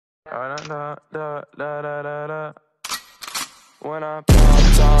When I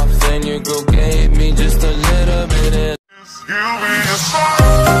popped off, then your girl gave me just a little bit of.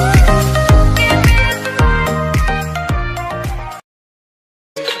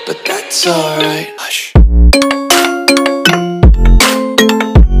 But that's alright. Hush.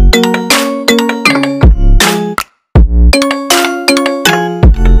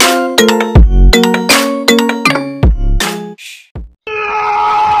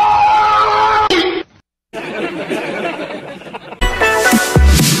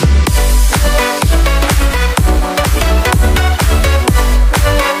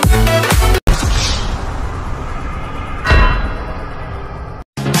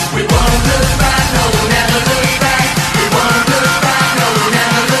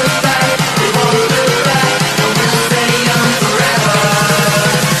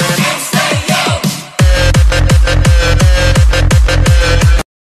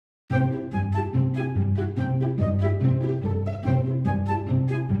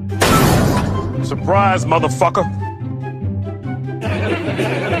 Surprise, motherfucker!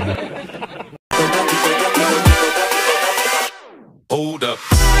 Hold up.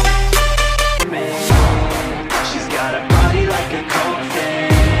 She's got a body like a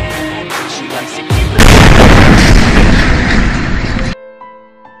cocaine. She likes to keep it.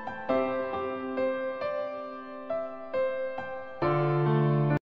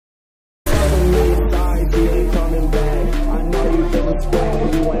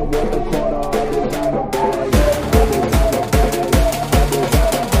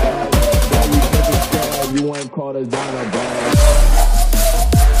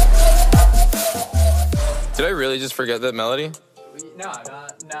 Did I really just forget that melody?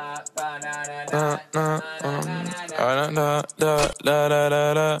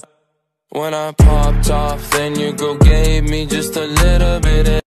 When I popped off, then your girl gave me just a little bit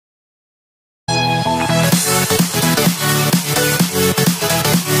of.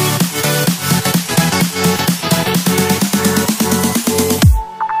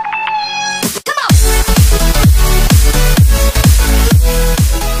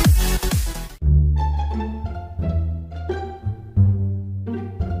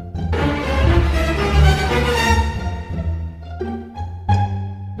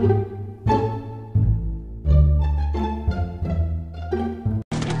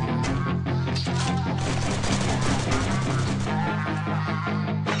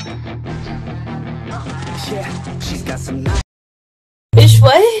 Yeah, she's got some. Bitch,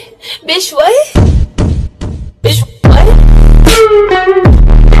 what? Bitch, what? Bitch, what?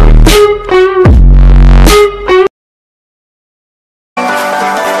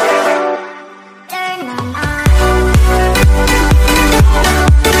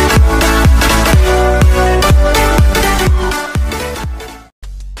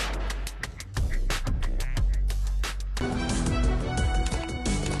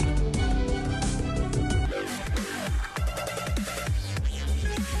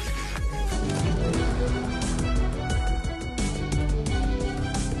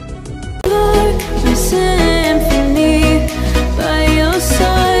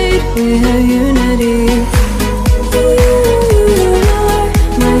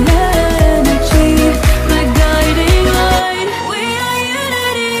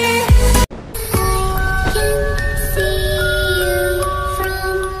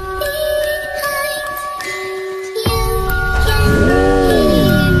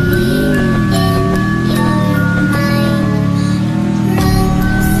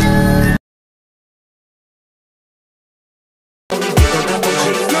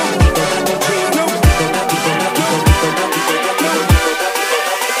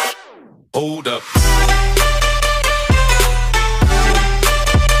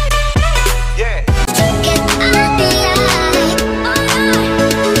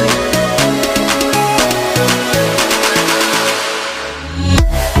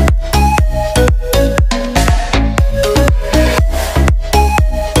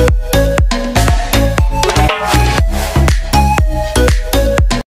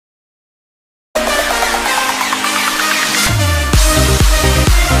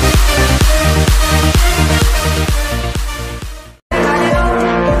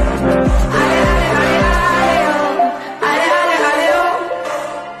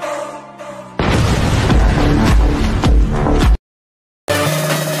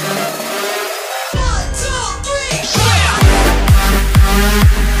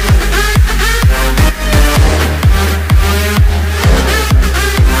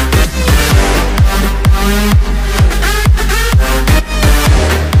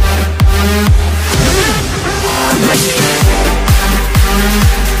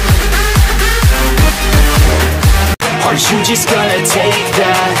 Are you just gonna take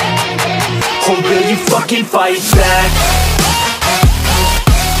that? Or will you fucking fight back?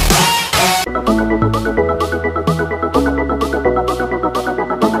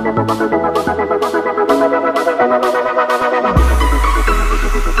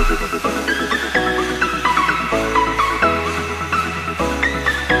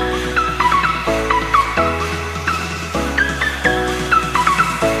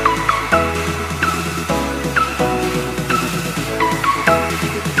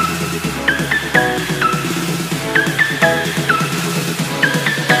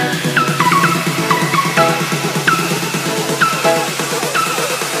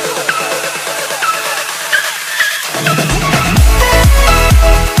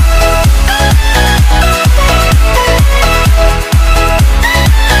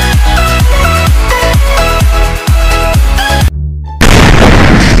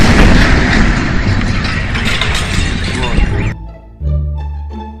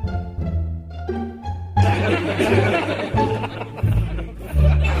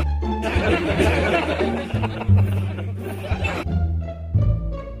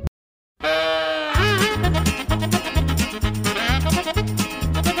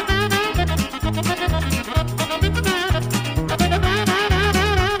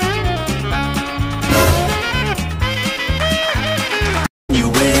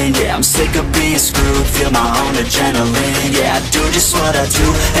 I'm sick of being screwed, feel my own adrenaline. Yeah, I do just what I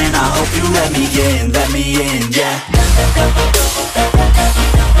do, and I hope you let me in, yeah.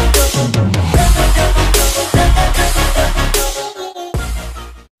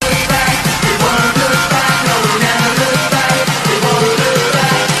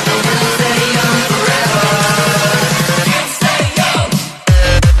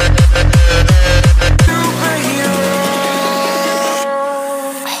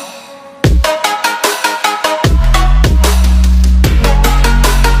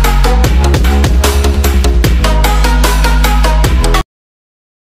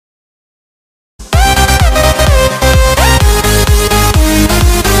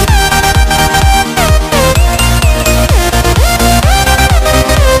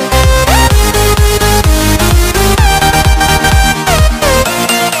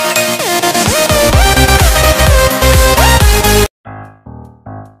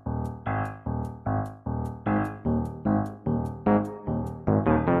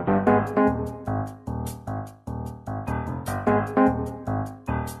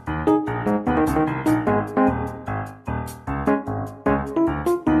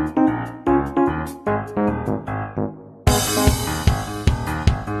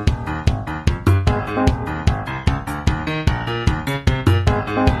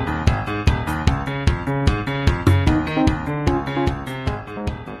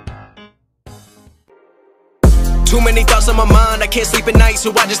 Too many thoughts on my mind, I can't sleep at night,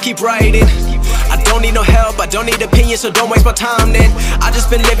 so I just keep writing. I don't need no help, I don't need opinions, so don't waste my time then. I just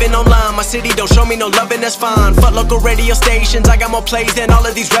been living online, my city don't show me no love and that's fine. Fuck local radio stations, I got more plays than all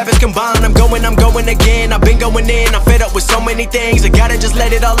of these rappers combined. I'm going again, I've been going in, I'm fed up with so many things. I gotta just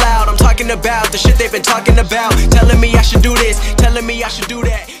let it all out, I'm talking about the shit they've been talking about. Telling me I should do this, telling me I should do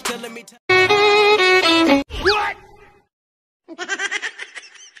that, telling me... What?